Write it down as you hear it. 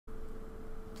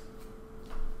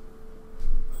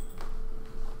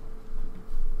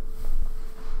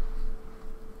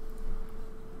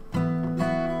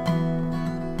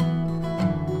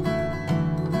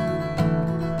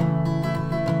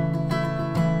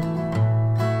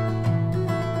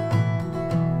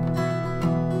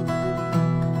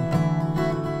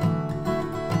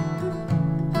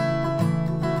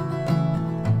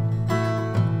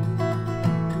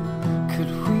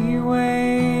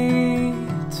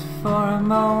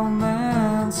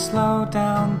moment, slow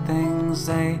down things,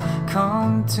 they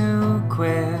come too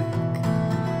quick.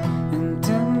 And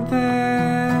in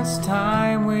this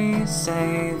time we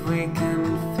save, we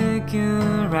can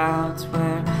figure out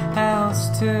where else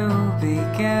to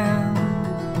begin.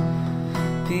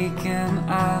 Begin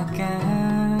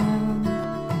again.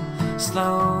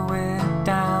 Slow it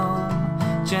down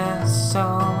just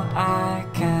so I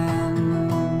can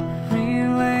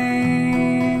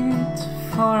relate.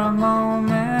 For a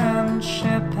moment,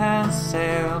 ship has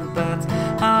sailed, but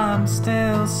I'm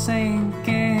still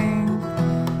sinking.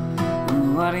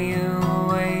 What are you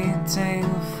waiting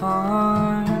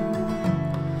for?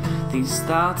 These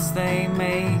thoughts, they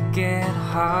make it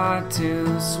hard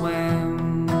to swim.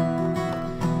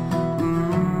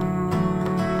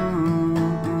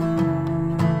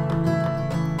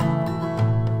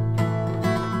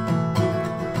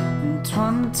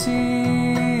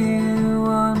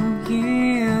 21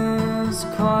 years,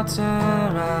 quarter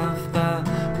of the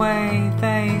way,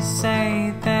 they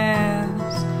say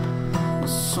there's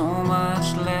so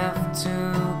much left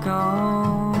to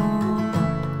go,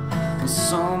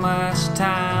 so much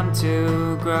time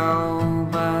to grow.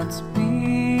 But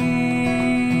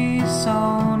me,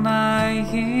 so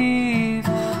naive,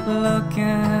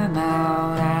 looking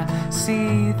out, I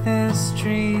see this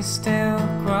tree still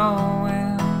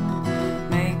growing,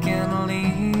 making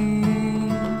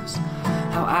leaves.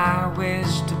 How I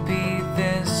wish to be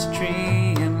this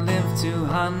tree and live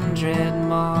 200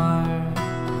 more.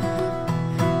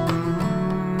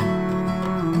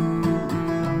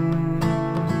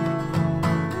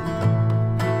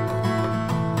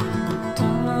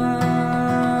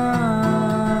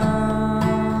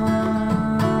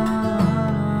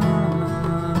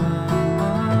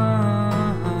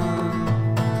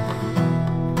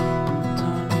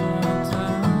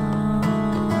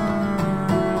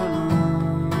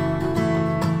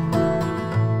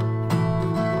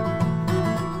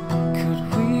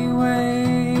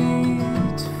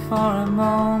 For a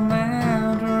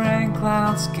moment, rain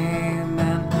clouds came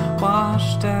and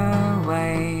washed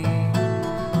away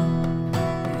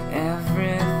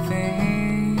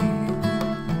everything,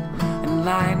 and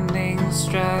lightning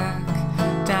struck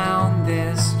down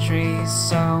this tree,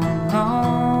 so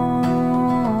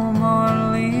no more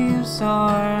leaves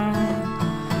or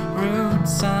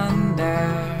roots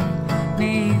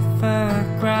underneath the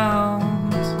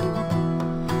ground.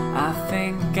 I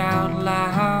think out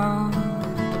loud,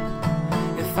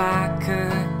 if I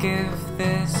could give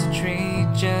this tree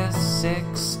just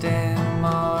 60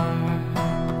 more.